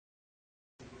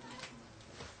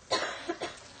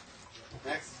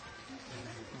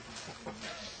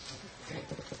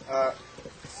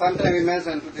Sometime we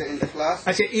mentioned today in the class.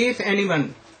 Actually, if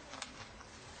anyone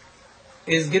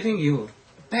is giving you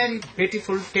very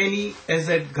beautiful,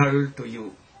 tiny-aged girl to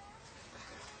you,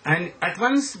 and at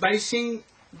once by seeing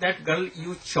that girl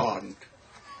you charmed,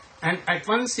 and at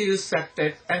once you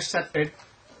accepted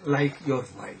like your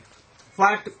wife,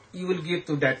 what you will give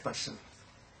to that person?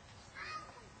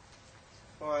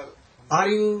 Well, Are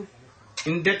you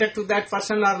indebted to that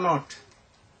person or not?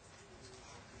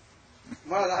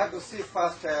 well, I have to see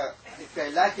first if I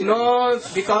like it. No,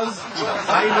 because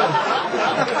I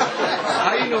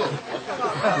know.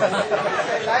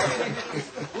 If I like it, it's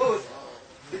good.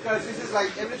 Because this is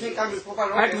like everything comes in proper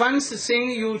order. At once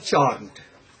seeing you charmed.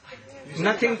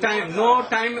 Nothing time, no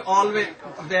time always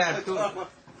there to.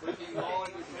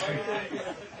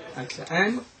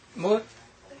 And more?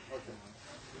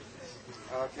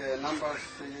 Okay, number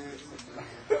 6.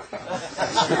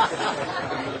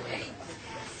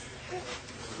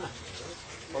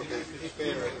 Okay.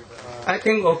 I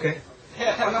think okay. I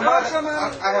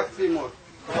have 3 more.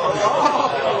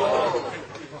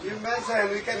 You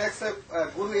mentioned we can accept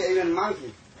guru, even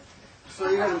monkey.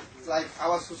 So even like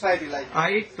our society, like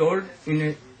I told in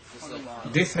a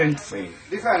different way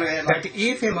different way, like, that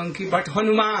if a monkey but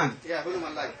Hanuman, yeah,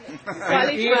 Hanuman like.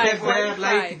 and if a bear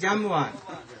like Jamwan,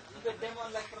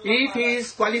 if he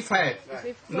is qualified,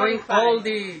 knowing all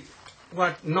the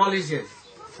knowledges,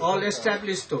 all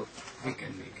established thought, we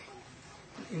can make it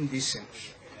in this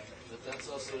sense. But that's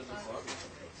also in the Bible.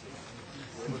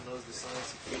 Whoever knows the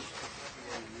science of faith.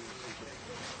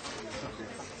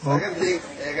 Second thing,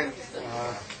 again,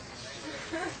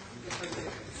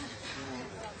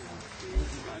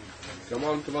 Come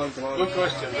on. Good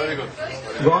question, very good.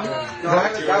 Go on.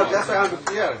 that's why I want to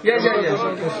clear. Yeah.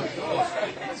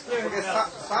 Okay,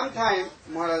 sometime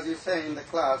Maharaj is saying in the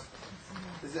class,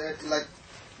 is like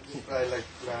he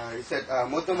said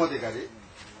Madhyamodhikari,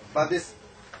 but this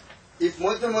if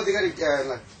Madhyamodhikari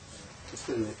like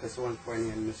excuse me, there's one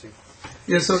point I'm missing.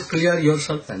 Yes, so clear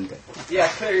yourself and then. Yeah,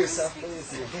 clear yourself,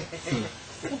 please.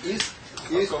 Is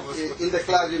in the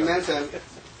class you mentioned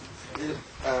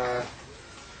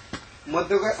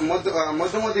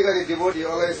Madhyamodhikari devotee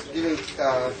always giving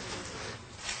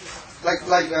like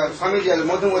Swamiji as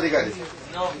Madhyamodhikari.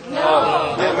 No.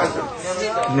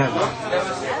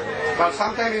 But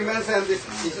sometimes you mention this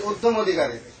is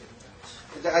Uddhamodhikari.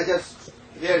 I just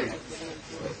hear it.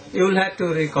 You will have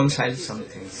to reconcile some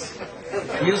things.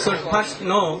 You should first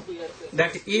know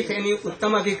that if any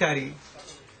Uttamadhikari,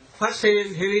 first he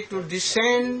will to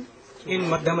descend in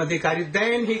Madhyamadhikari,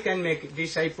 then he can make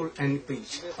disciple and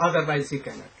preach. Otherwise he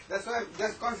cannot. That's why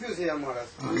that's confused here, Maharaj.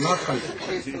 Not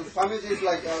confused. Swamiji is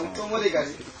like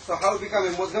Utthamodhikari, so how become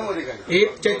a Madhyamodhikari?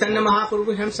 If Chaitanya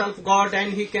Mahaprabhu himself God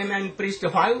and he came and preached,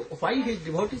 why his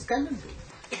devotees cannot do?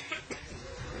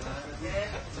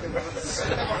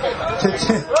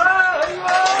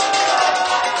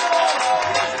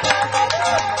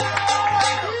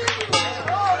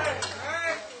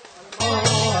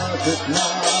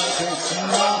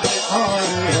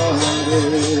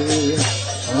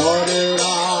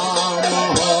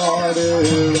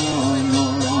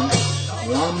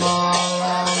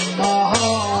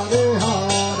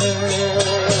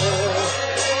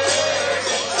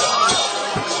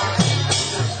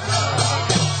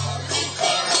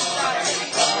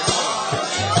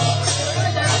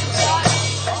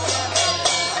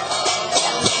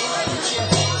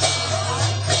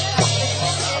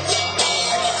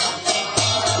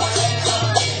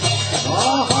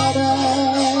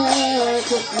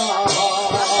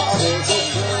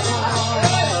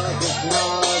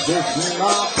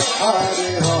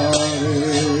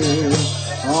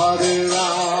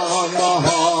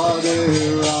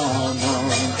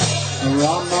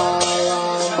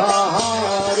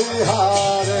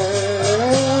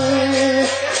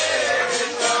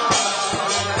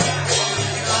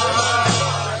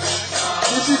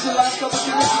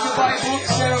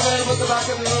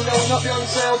 Not be on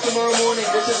sale tomorrow morning.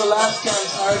 This is the last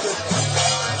chance, Sergeant.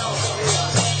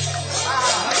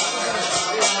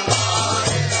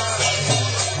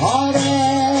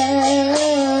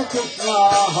 Hare Krishna,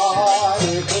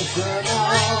 Hare Krishna,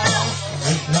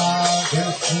 Krishna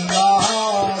Krishna,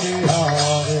 Hare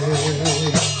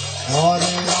Hare,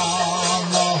 Hare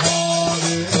Rama,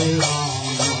 Hare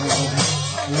Rama,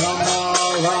 Rama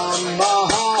Rama,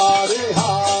 Hare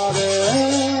Hare.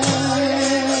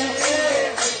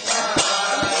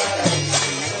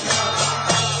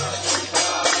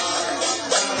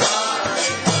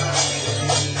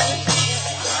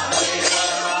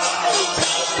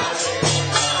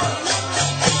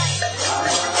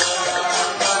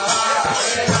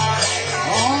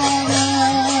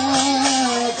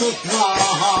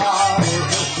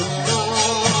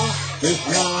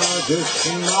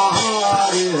 Krishna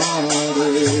Hare Hare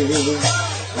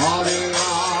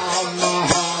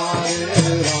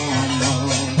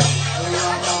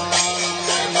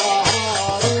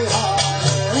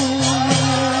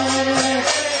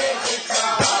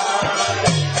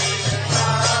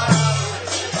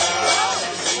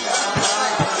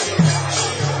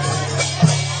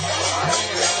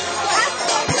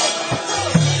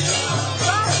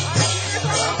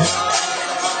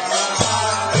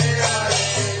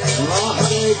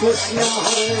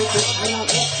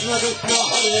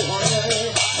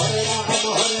Hare Rama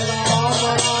Hare Rama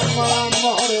Rama Rama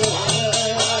Hare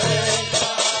Hare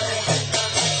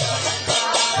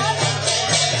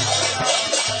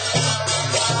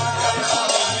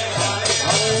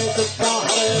Krishna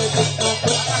Hare Krishna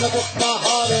Krishna Krishna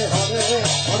Hare Hare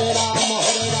Hare Rama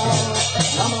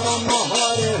Rama Rama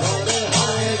Hare Hare Hare Krishna Krishna Krishna Hare Hare Hare Rama Rama Rama Hare Hare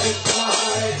Hare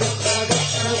Krishna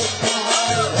Krishna Krishna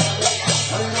Hare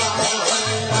Hare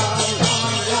Hare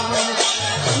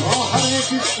Rama Hare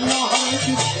Krishna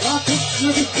Krishna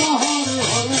Krishna Hare Hare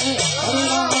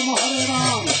Hare Rama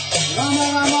Rama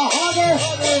Rama Hare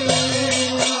Hare Hare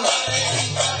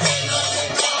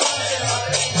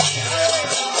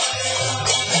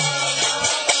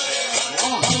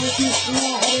Krishna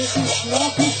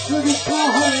Krishna Krishna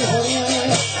Hare Hare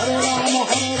Hare Rama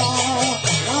Rama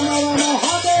Rama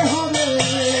Hare Hare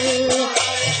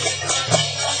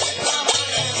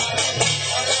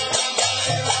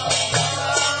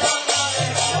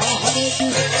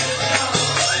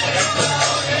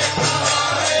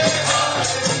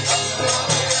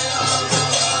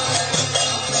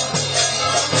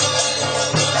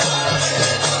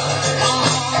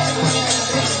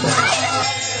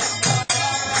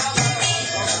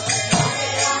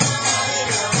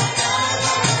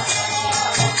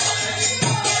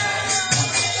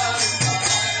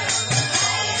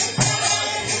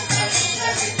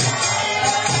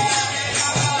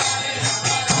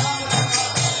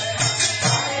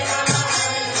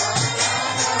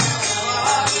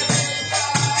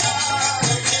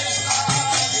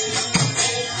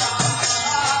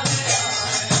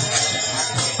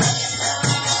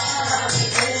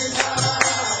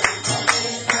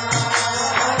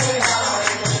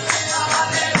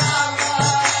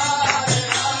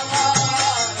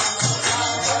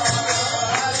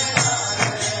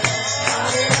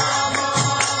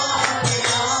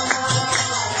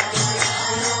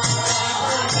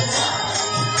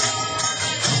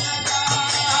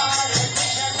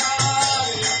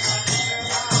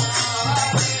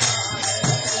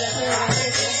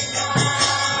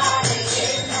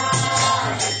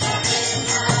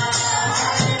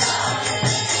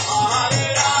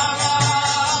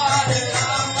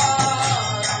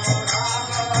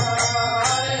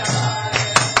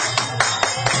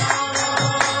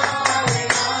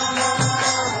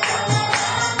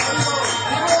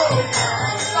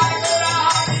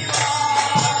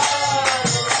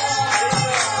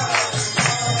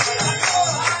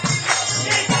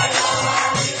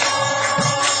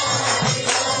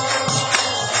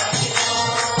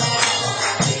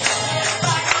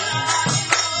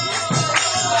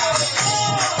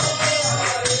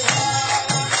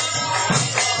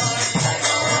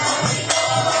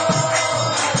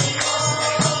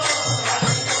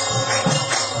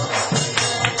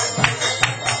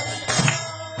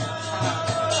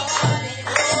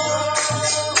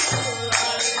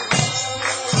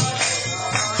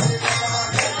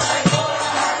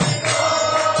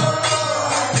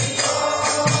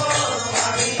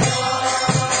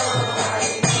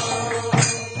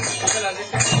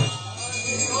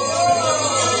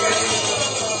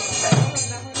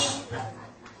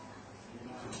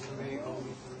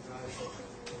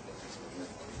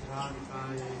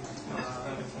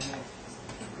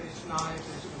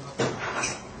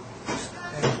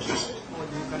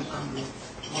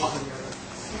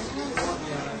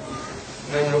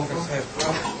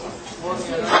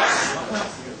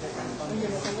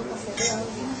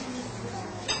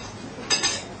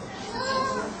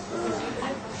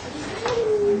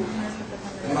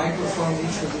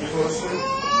Microphone should be closer.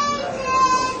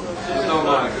 There's no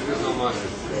mic. There's no mic.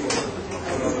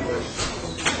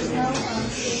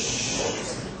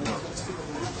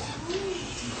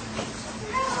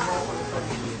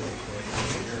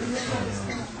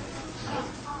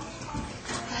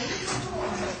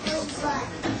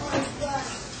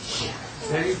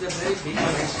 There is a very big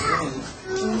experience.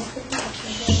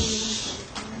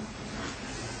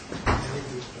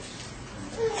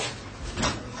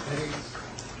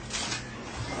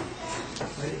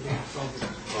 Very big problem.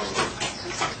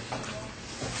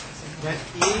 That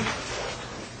if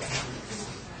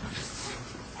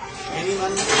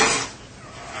anyone is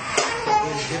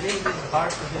giving the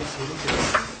heart to his Gurudev,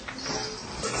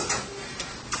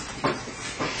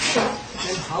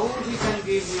 then how he can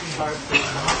give his heart to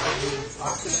Mahaprabhu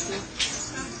or Krishna?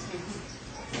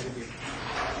 Very good.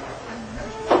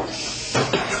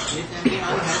 If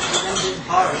anyone has given his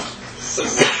heart,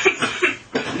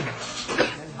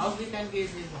 then how he can give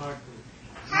his heart to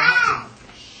Mahaprabhu?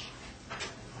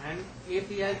 And if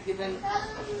he has given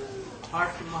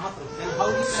heart to Mahaprabhu, then how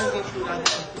he can give to Radha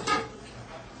Krishna?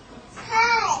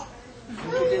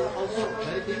 And it is also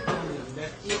very big problem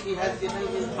that if he has given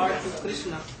his heart to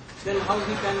Krishna, then how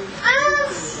he can give to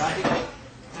Radhika?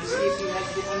 And if he has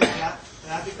given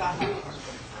Radhika his heart,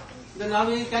 then how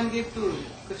he can give to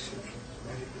Krishna?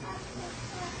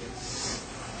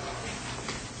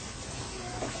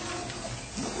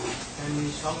 Can we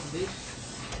solve this?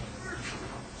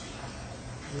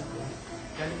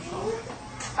 Can you solve?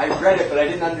 I read it, but I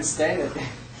didn't understand it.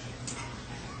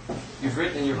 You've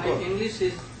written in your My book. English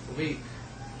is weak,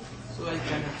 so I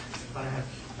cannot perhaps.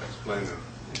 Explain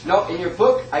it. No, in your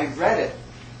book, I read it.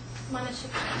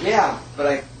 Yeah, but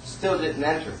I still didn't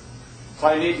enter. So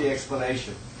I need the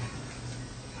explanation.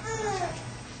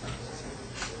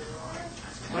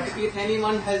 But if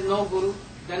anyone has no guru,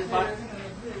 then what?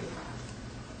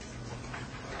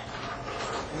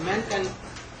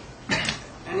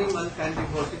 Anyone can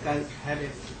have a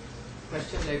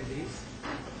question like this,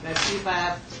 that if I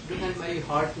have given my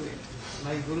heart to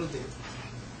my Gurudev,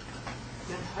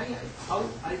 then how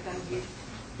I can give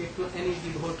it to any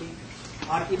devotee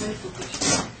or even to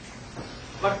Krishna?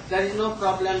 But there is no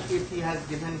problem if he has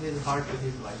given his heart to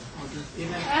his wife.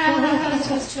 Even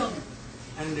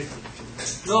and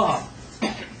no harm.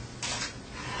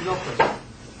 No problem.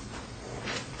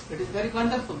 It is very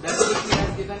wonderful that if he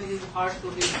has given his heart to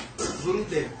his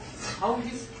Gurudev, how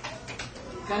he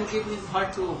can give his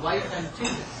heart to wife and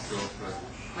children?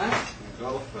 Huh?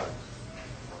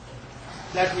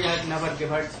 That he has never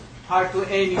given heart to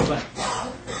anyone.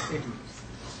 It means.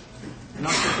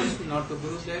 Not to Krishna, not to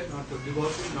Gurudev, not to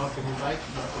devotee, not to his wife,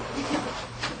 not to Krishna.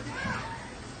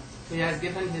 He has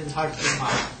given his heart to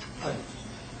Maharaja.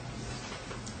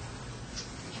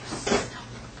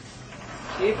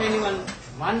 If anyone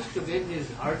wants to give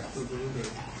his heart to Gurudev,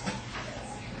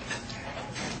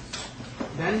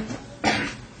 then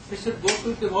he should go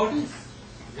to devotees.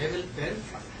 They will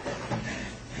verify.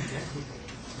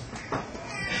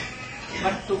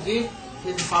 But to give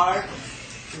his heart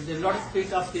to the lotus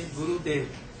feet of his Gurudev,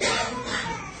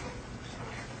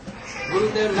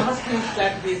 Gurudev never thinks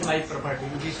that he is my property,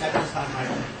 these shadows are my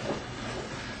property.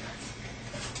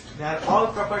 They are all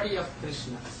property of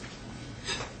Krishna.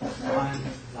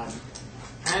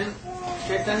 And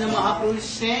Chaitanya Mahaprabhu is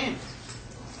same,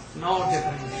 no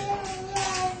difference.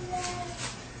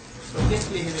 So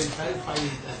quickly he will verify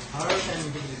that heart and he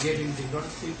will get in the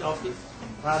lotus feet of his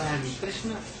Radha and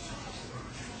Krishna.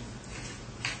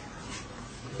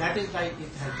 That is why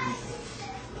it has been.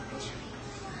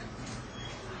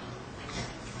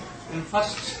 In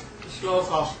first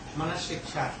sloka of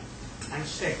Manasiksha and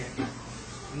second,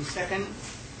 in second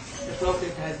sloka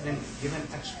it has been given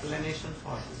explanation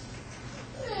for this.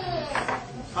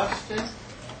 First,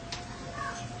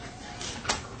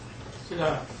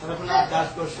 Srila Raghunath Das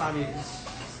Goswami is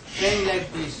saying like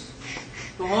this,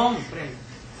 to whom friend?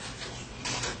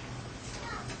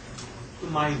 To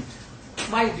mind,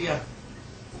 my dear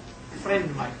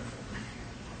friend mine.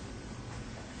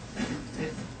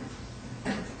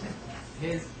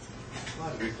 His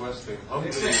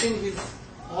requesting his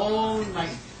own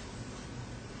mind.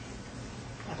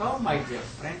 At all, my dear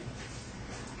friend,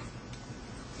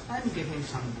 I am giving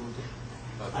some good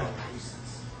advice.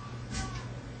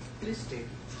 Please take it.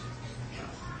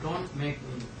 Don't make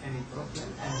me any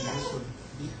problem, and you should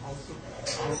be also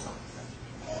out of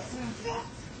that.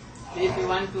 If you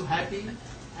want to happy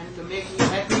and to make me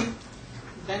happy,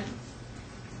 then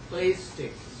please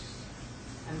take it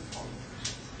and follow.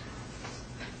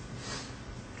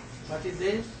 What is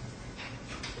this?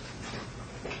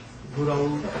 Gurau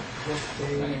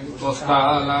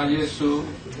Gostala Yesu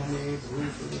Gane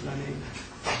Bhusu Gane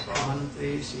Mantre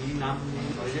Shri Namne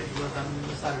Vajatvatam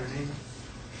Sarane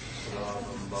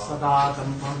Sada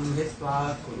Dambam Hitva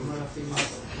Kurumarapi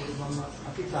Kurumam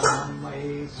Apitanam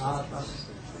Mae Bhata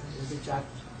Vichat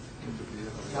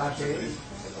Chate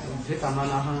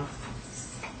Dhitamanaha.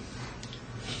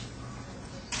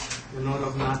 You know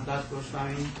Raghunath Das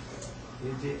Goswami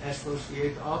is the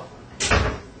associate of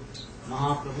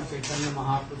Mahaprabhu, Chaitanya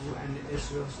Mahaprabhu and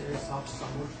associates of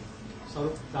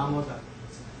Sarup Damodar.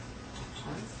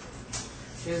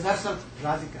 He is herself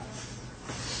Radhika.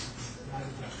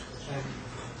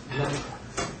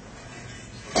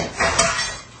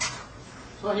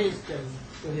 So he is telling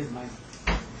to his mind,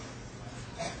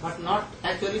 but not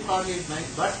actually for his mind,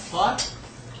 but for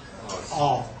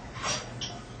all.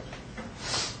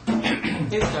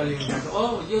 He's telling that,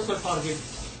 oh, you should forgive.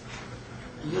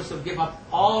 You should give up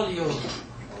all your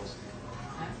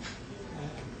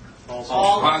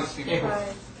false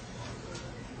ego.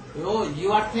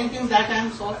 You are thinking that I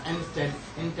am so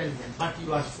intelligent, but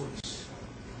you are foolish.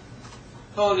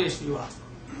 Foolish you are.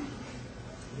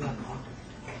 You are not.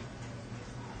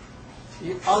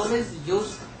 You always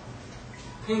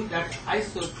think that I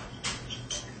should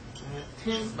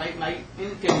think by my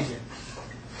intelligence,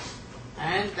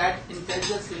 and that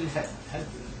intelligence will help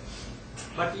you.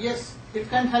 But yes, it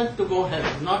can help to go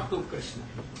hell, not to Krishna.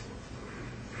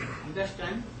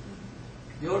 Understand?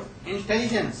 Your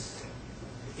intelligence,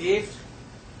 if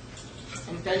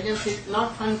intelligence is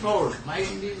not controlled,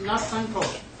 mind is not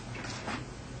controlled,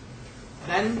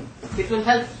 then it will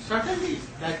help. Certainly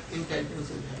that intelligence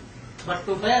will help. But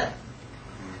to bear,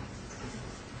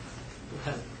 to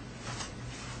help.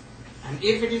 And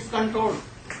if it is controlled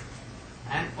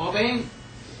and obeying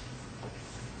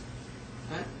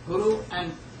Guru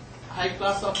and high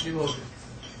class of devotees,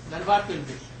 then what will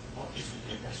be? Oh, it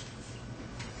will be dust.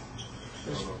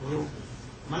 Guru.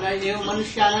 Manayev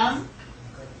Manushyanam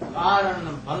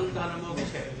Karanam Bandhanam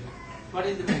Moksha. What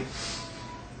is the meaning?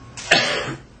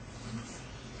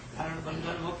 Karanam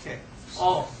Bandhanam Moksha.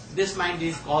 Oh, this mind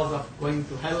is cause of going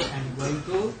to hell and going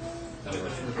to.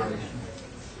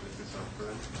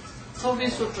 So we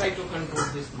should try to control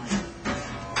this mind.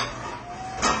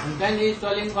 And then he is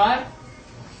telling what?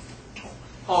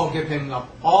 Oh, giving up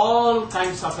all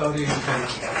kinds of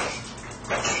orientation.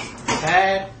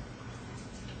 That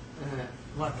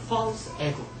what false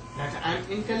ego. That I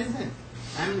am intelligent,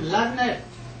 I am learned, I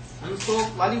am so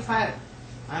qualified,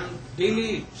 I am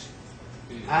elite,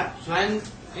 I have joined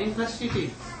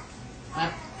university, I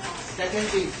have taken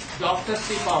the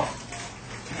doctorship of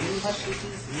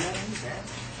universities here and there.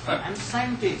 I am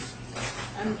scientist,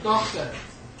 I am doctor,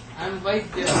 I am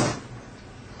Vaidya,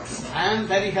 I am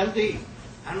very healthy,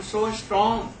 I am so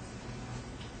strong.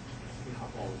 We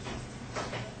have all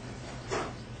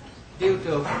due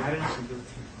to parents and due to.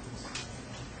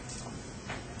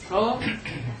 So,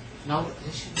 now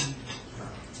listen,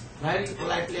 very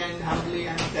politely and humbly I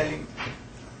am telling,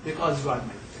 because you are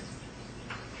meditating.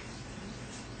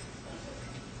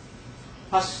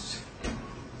 First,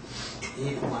 if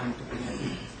you want to be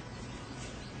happy,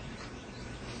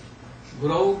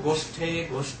 Guru Goshthe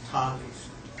Goshtha.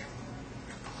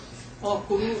 Or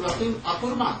Kuru Ratim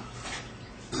Apurma.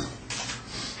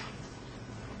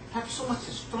 Have so much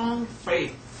strong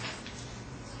faith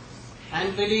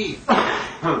and belief in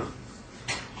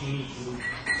Guru.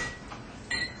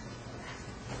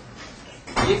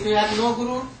 If you have no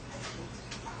Guru,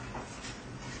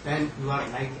 then you are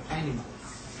like animals.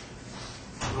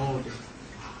 No difference.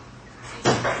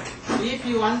 If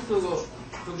you want to go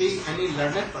to be any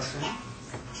learned person,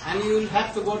 and you will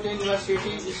have to go to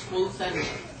university, schools and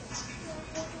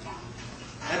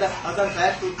others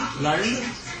have to learn,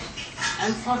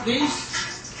 and for this,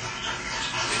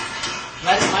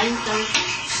 where mind can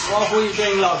go, who is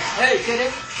doing love? Hey,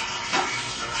 Kere!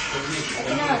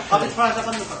 अभी थोड़ा सा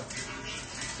बंद करो.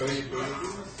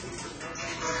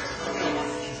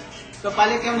 तो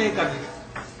पहले क्यों नहीं कर रही?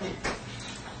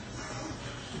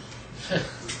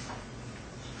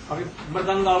 अभी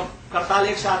मृदंग और करताल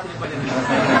एक साथ में बजे.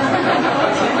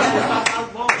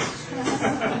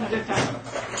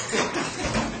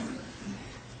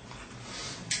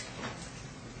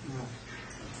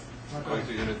 Going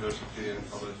to university and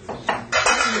colleges.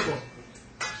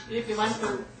 If you want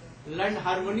to learn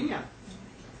harmonia,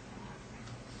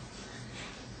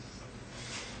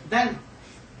 then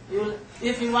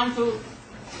if you want to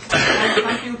learn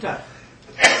computer,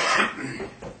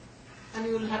 then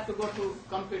you will have to go to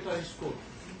computer school.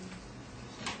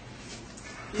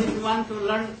 If you want to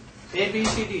learn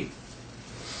ABCD,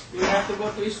 you will have to go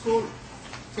to school,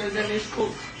 children's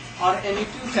school, or any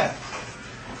tutor.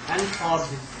 And for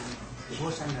this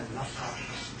devotion and love for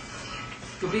Krishna,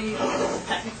 to be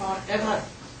happy forever.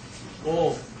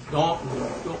 Oh,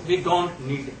 we don't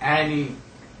need any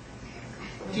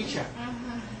teacher.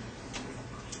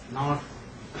 Not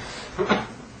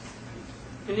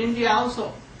in India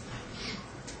also.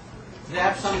 They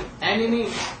have some enemy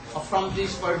from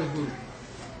this world guru,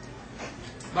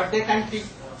 but they can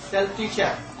tell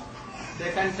teacher,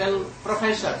 they can tell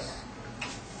professors,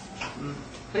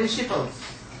 principals,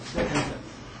 they can tell.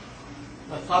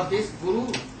 But for this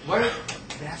guru world,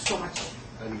 they have so much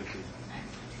enmity.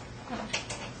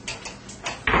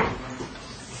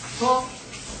 So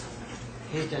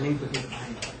he is telling to his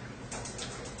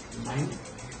mind,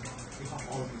 you have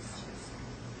all these things.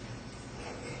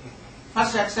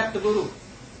 must accept Guru.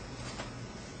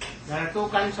 There are two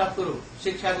kinds of Guru,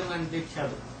 Shiksha Guru and Diksha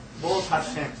Guru. Both are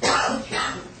same.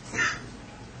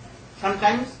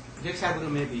 Sometimes Diksha Guru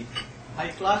may be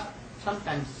high class,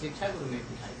 sometimes Shiksha Guru may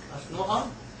be high class. No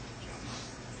harm.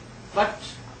 But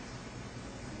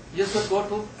you should go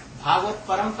to Bhagavad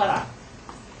Parampara.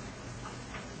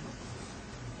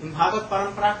 In Bhagavad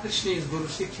Parampara, Krishna is Guru,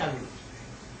 Shiksha Guru.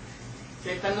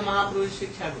 Chaitanya Mahaprabhu is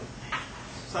Shiksha Guru.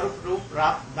 Sarup, Rup,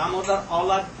 Rap, Damodar,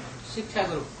 all are Shiksha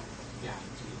Guru. Yeah.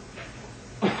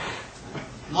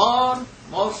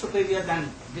 More superior than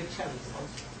Diksha Guru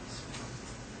also.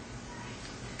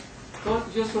 So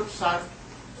you should serve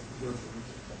your Guru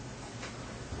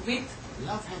with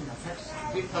love and affection,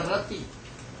 with rati.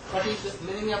 What is the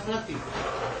meaning of rati?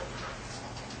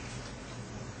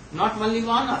 Not only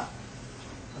honor.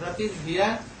 Rati is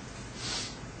here,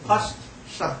 first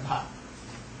Shraddha.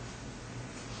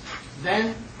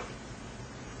 Then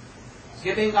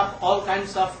giving up all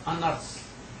kinds of honors.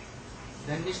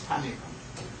 Then Nishtha may come.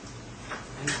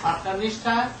 And after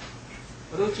Nishtha,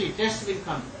 Ruchi, taste will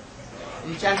come.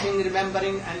 In chanting,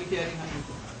 remembering and hearing.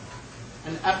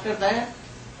 And after that,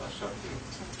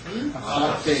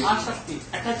 Asakti,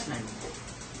 attachment.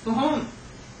 To whom?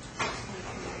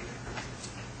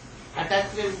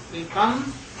 Attachment will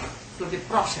come to the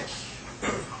process.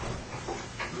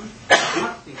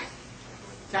 Bhakti.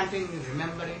 Chanting,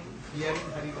 remembering, hearing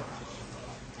Harikatha.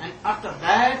 And after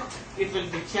that, it will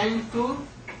be changed to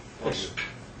Krishna.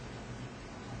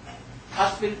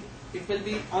 First it will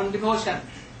be on devotion.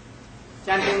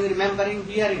 Chanting, remembering,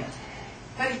 hearing.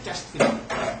 Very just feeling.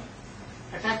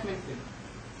 Attachment will.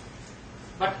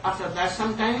 But after that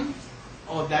some time,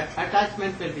 that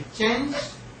attachment will be changed,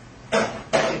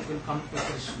 it will come to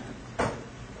Krishna.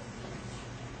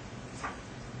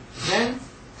 Then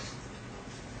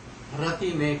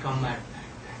Rati may come at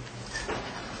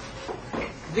that.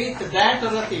 With that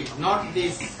Rati, not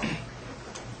this.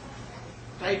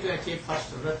 Try to achieve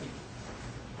first Rati.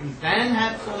 And then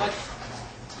have so much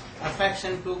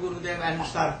affection to Gurudev and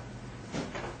serve.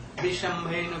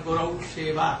 Vishambhena Gurau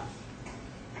Seva.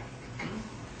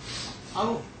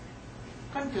 How?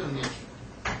 Continuation.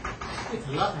 With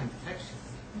love and affection.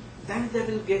 Then they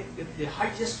will get the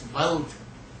highest wealth.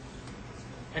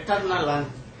 Eternal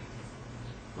and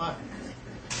what?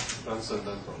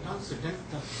 Transcendental.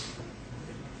 Transcendental.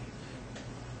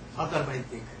 Otherwise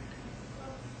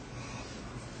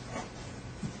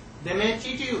they may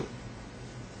cheat you.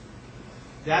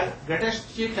 They are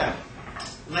greatest cheater,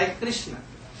 like Krishna.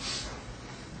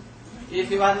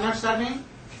 If you are not serving,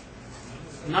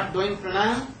 not doing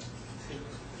pranam,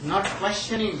 not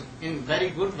questioning in very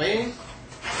good way,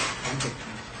 then they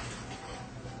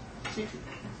cheat you.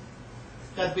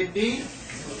 Tad viddhi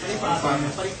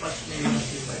paripasne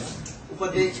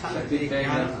upadeshante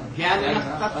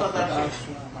jnanah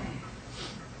tattvadarshi.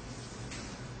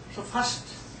 So first,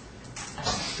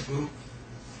 accept the Guru.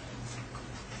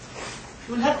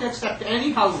 You will have to accept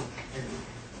anyhow.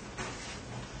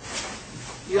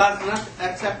 You are not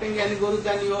accepting any Guru,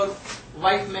 then your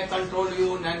wife may control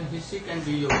you and she can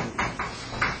be your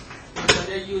Guru.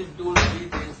 So you do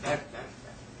this, that.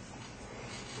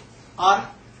 Or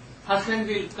husband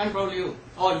will control you,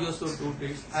 or you should do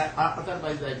this,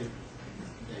 otherwise I will.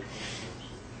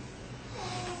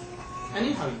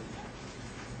 Anyhow you can.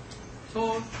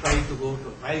 So try to go to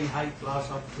very high class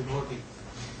of devotee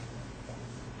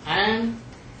and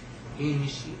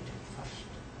initiate first.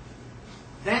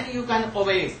 Then you can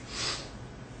obey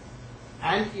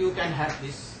and you can have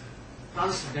this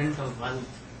transcendental wealth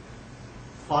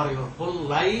for your whole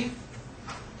life,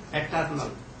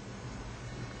 eternal.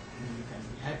 And you can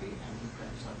be happy and you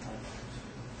can survive.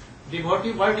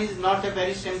 Devotee word is not a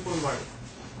very simple word.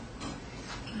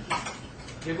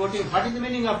 Devotee, what is the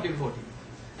meaning of devotee?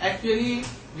 Actually,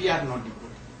 we are not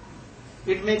devotee.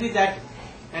 It may be that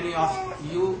any of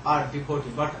you are devotee,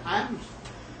 but I am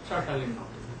certainly not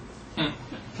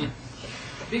devotee.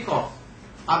 Because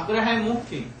agraha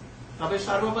mukti, tabe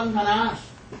sarvabandhanas,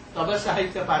 tabe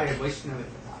sahitya pare vaishnava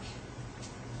pradas.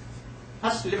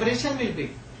 First liberation will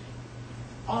be.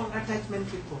 All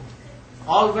attachment will go.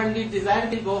 All worldly desire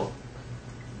will go.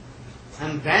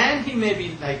 And then he may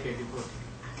be like a devotee.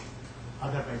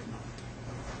 Otherwise not.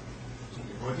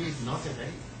 Devotee is not a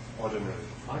very Ordinary.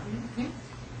 thing.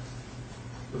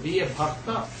 To be a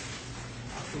bhakta,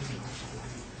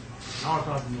 not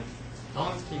ordinary.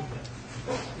 Don't think that.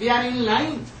 We are in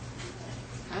line.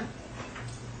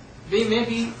 We may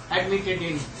be admitted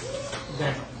in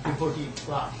that devotee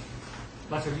class,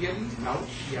 but really now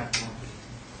we are not.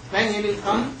 When he will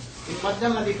come in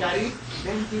Madhyam Adhikari,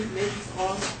 then he may be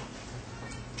called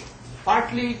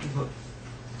partly devotee.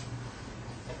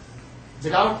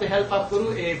 Without the help of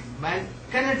Guru, a man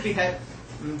cannot be a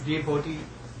devotee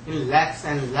in lakhs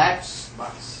and lakhs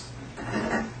births.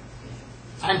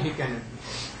 And he cannot be.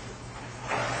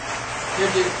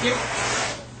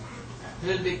 He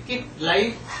will be kicked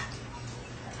like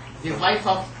the wife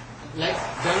of like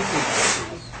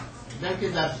donkeys.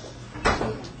 Donkeys are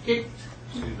kicked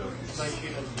by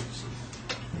donkeys.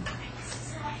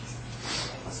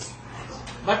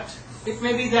 But it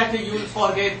may be that you will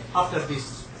forget after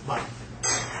this birth,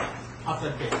 after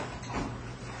death.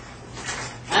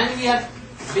 And we are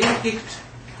being kicked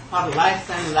for lakhs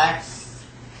and lakhs,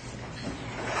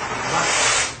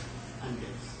 births and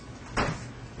deaths.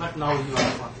 But now you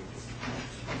are forgetting.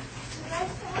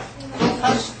 So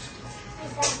first,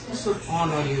 you should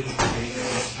honor your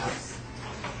parents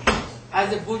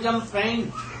as a bosom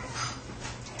friend.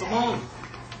 Come on,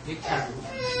 Diksha.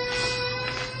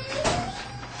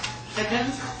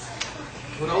 Second,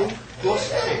 Guru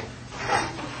ghost faith.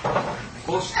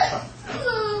 Ghost.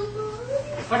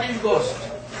 What is ghost?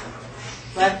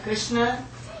 Where Krishna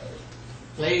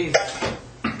plays,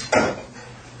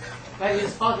 where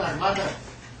his father, mother,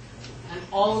 and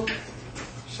all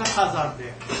shakhas are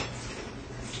there.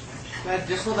 Where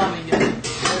Jashoda Maya,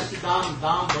 where Siddham,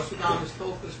 Dham, Vasudham,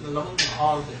 Sto, Krishna, Lavang,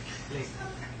 all the place.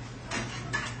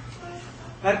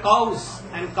 Where cows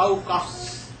and cow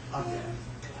calves are there.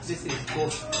 This is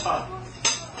ghost.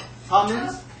 Tha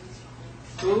means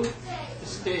to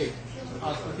stay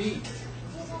or to be.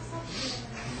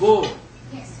 Go.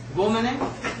 Go meaning?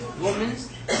 Go means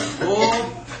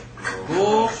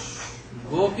go,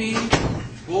 gopi,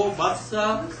 go vatsa,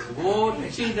 go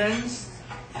children's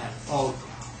and all.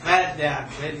 Where they are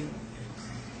very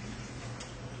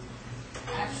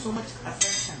have so much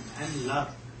affection and love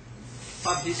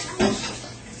for this ghost.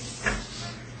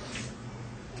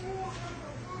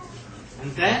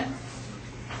 And then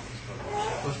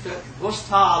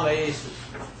Gosthalayeshu,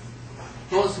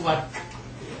 those who are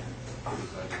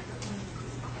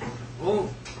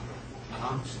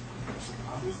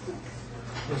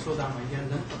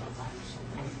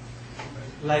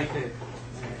like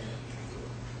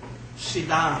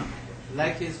Sridham,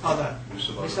 like his father,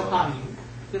 Vishapani,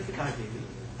 Kritika Devi,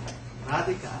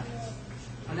 Radhika,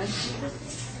 and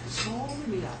so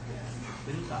many are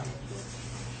there.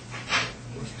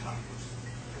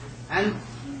 And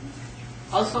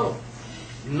also,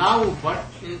 now what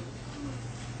in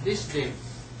this day,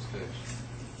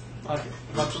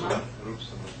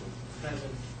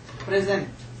 present,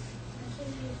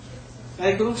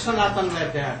 like Rup Sanatan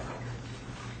were there,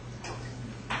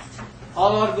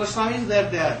 all our Goswamis were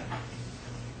there.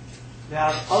 They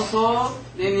are also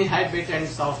the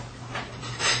inhabitants of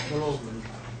Golok.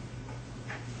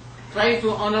 Try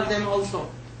to honor them also.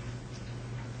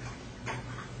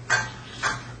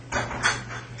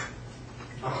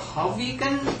 How we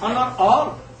can honor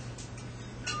all?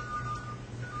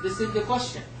 This is the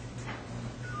question.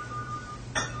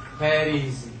 Very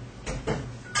easy.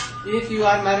 If you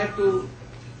are married to,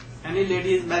 any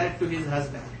lady is married to his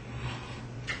husband,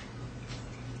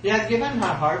 he has given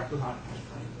her heart to her.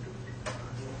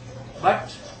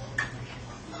 But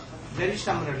there is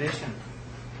some relation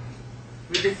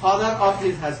with the father of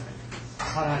his husband, her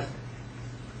husband.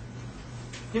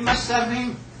 He must serve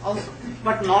him also,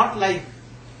 but not like.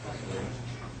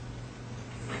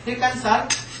 He can serve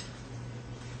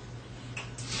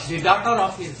the daughter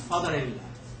of his father-in-law,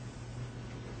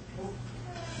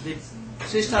 the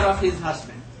sister of his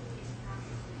husband.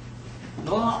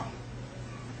 No harm.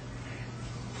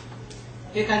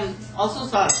 He can also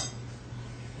serve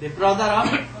the brother of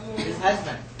his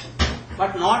husband,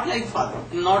 but not like father,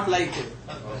 not like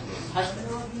husband,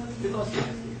 because he has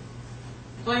given.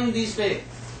 So in this way,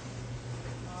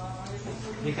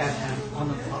 we can have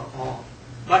honor for all.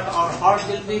 But our heart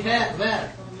will be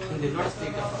where? In the Lord's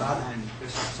feet of Radha and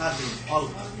Krishna, serving all.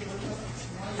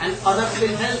 And others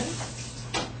will help.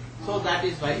 So that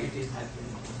is why it is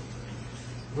happening.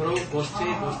 Guru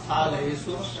Gosthi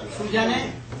Gosthalayesu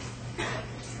Sujane.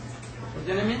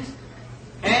 Sujane means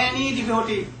any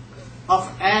devotee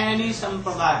of any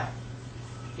sampradaya.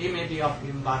 He may be of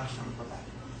Limbak sampradaya.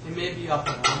 He may be of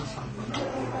Ram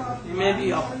sampradaya. He may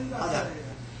be of other.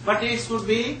 But it should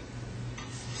be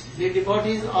the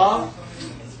devotees of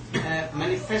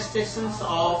manifestations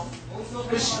of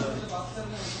Krishna,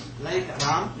 like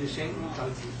Ram, Vishnu,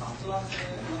 Kalki,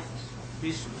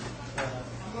 Vishnu,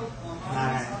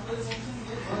 Narayana.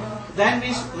 Then we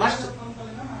must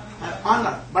have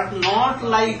honor, but not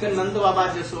like Nanda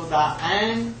Baba Jashoda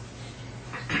and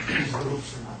Rup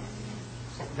Sanatan.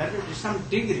 There will be some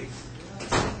degree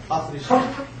of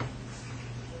respect.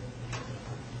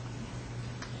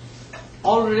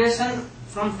 All relation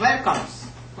from where comes?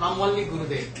 From only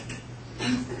Gurudev.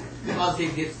 Because he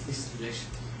gives this relation.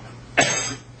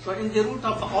 So in the root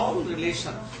of all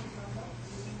relations,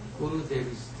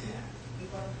 Gurudev is there.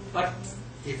 But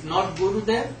if not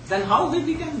Gurudev, then how we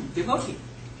become devotee?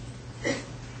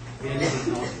 Really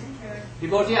not.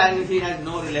 Devotee, and he has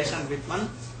no relation with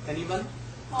anyone,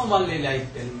 or only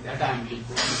like telling that I am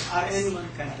devotee, or anyone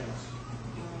can tell us.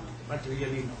 But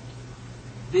really no.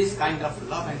 This kind of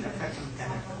love and affection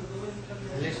cannot,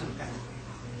 relation cannot.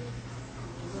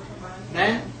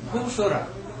 Then Bhusura,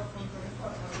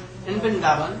 in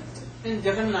Vrindavan, in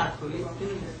Jagannath Puri,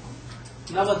 in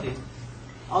Navadvip,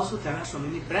 also there are so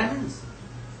many Brahmins,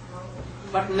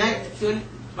 but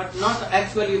not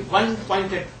actually one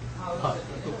pointed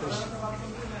to Krishna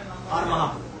or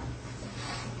Mahaprabhu.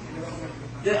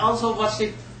 They also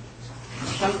worship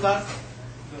Shankar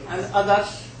and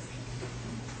others.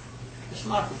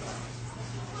 Smart.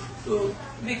 So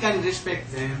we can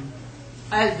respect them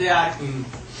as they are in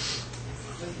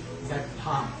that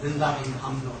Dham, Vrindavan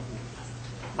Dham,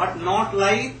 but not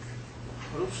like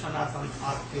Rup Sanatan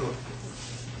or Pure.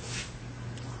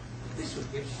 This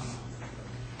should give some.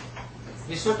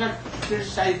 We should not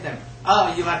criticize them.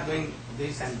 Oh, you are doing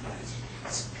this and that.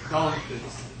 Don't do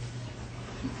this.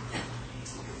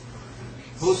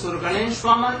 Bhusurgane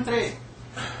Swamantre.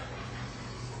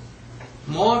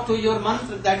 More to your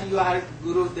mantra that you are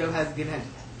Guru Dev has given.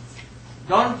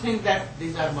 Don't think that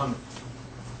these are mantras.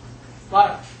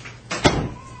 What?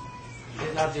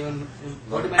 These are the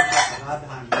embodiments of Radha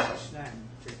and Krishna and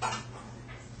Chaitanya.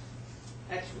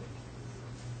 Actually.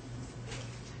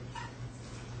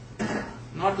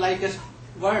 Not like a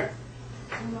word.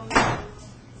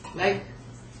 Like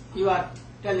you are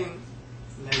telling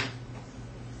like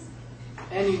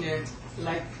any name,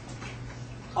 like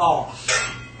ox.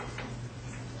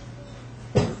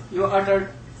 You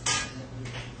uttered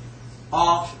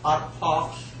ox or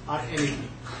fox or anything.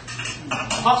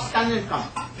 Fox cannot come.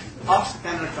 Fox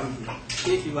cannot come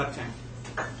here if you are chanting.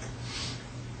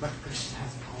 But Krishna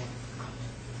has power.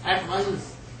 At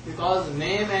once, because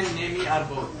name and namey are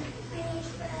both.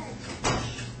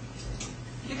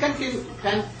 You can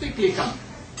quickly come.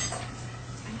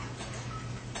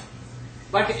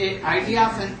 But an idea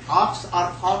of an ox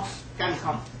or fox can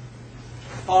come.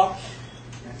 Fox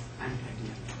and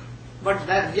idea. But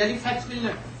that really facts will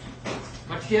not come.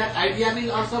 But here idea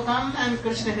will also come and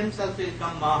Krishna himself will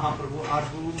come, Mahaprabhu or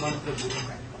Guru, Mantra Guru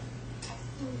can come.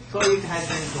 So it has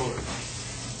been told.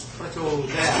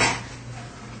 Prachodaya.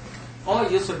 Oh,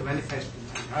 you should manifest in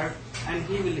my heart. And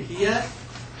he will hear,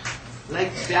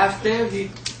 like Vyasdev,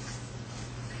 he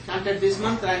chanted this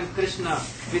mantra and Krishna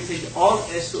with his all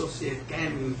associate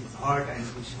came in his heart and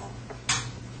he saw.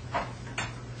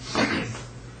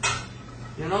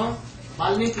 You know,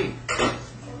 Valmiki,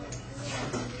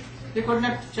 he could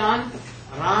not chant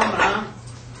Ram, Ram,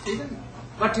 even,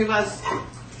 but he was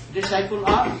disciple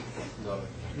of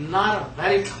Nar,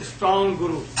 very strong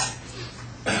Guru.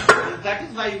 And that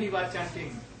is why he was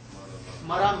chanting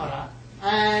Mara Mara,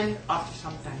 and after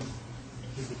some time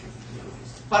he became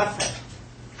perfect.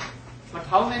 But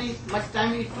how much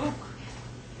time it took?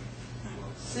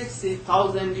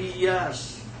 60,000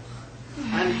 years.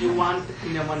 And you want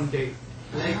in a one day,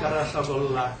 like a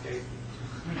Rasagolla type.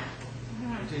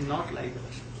 It is not like a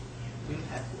Rasagolla. You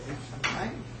have to wait some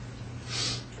time.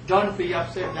 Don't be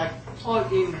upset that, oh,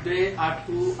 in day or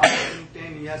two or in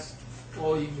 10 years,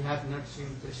 oh, you have not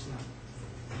seen Krishna.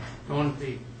 Don't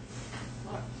be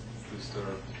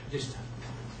disturbed.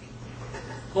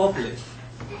 Hopeless.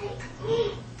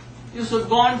 You should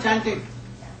go on chanting.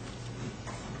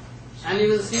 And you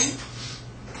will see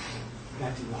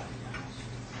that you are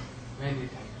when it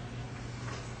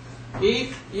happens.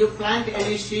 If you plant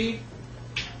any seed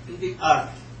in the earth,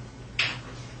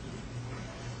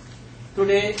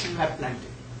 today you have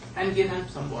planted and given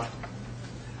some water.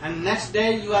 And next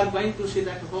day you are going to see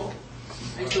that, oh,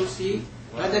 I should see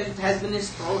whether it has been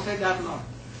sprouted or not.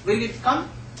 Will it come?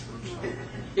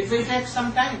 It will take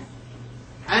some time.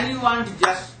 And you want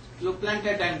just, you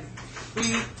planted and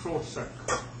sweet fruit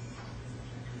circle.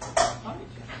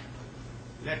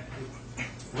 Let it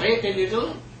wait a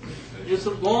little, you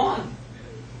should go on.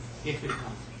 It will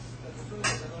come.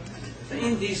 So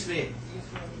in this way,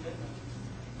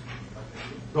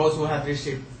 those who have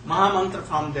received Mahamantra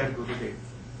from their Gurudev,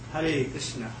 Hare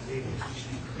Krishna, Hare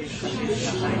Krishna,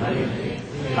 Krishna Hare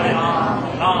Hare,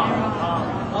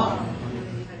 Rama.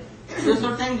 You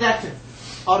should think that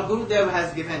our Gurudev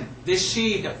has given this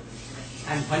seed,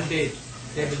 and one day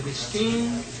there will be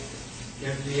steam,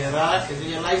 there will be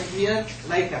a light here,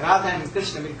 like Radha and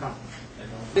Krishna will come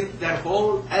with their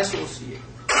whole associate.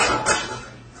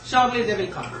 Surely they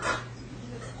will come.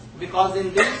 because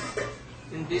in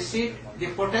this seat, the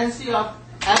potency of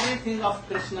everything of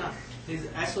Krishna, his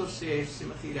associates,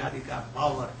 Srimati Radhika,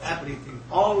 power, everything,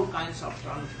 all kinds of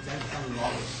transcendental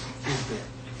knowledge is there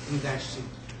in that seat.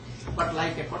 But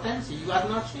like a potency, you are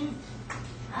not seeing.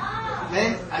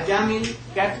 When Ajamil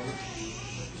kept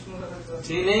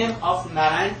the name of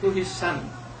Narayana to his son,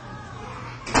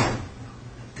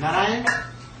 Narayana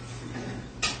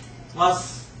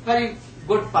was very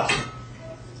good person,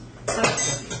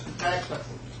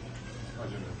 characterful.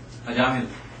 Ajamil,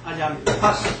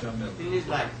 first in his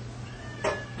life.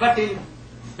 But in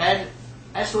bad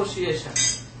association,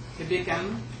 he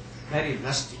became very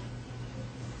rusty.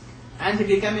 And he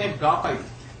became a dacoit.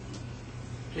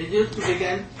 He used to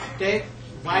begin take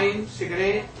wine,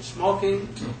 cigarette, smoking,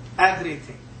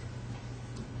 everything.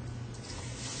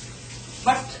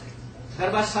 But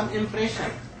there was some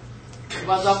impression. He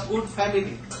was of good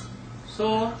family.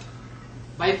 So,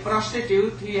 by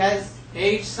prostitute, he has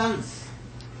 8 sons.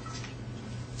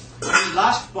 The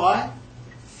last boy,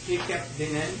 he kept the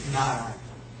name Narayana.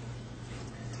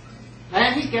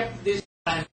 When he kept this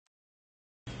name,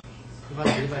 he was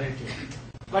liberated.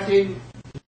 But he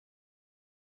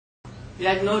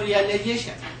had no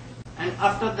realization. And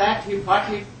after that, he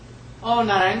thought, oh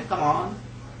Narayan, come on.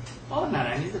 Oh,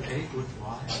 Narayan is a very good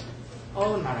boy.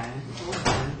 Oh, Narayan,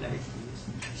 like this.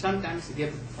 Sometimes he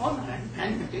gave, oh, Narayan,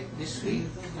 can you take this sweet?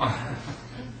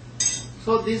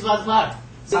 So this was what?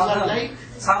 This was like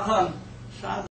sadhan.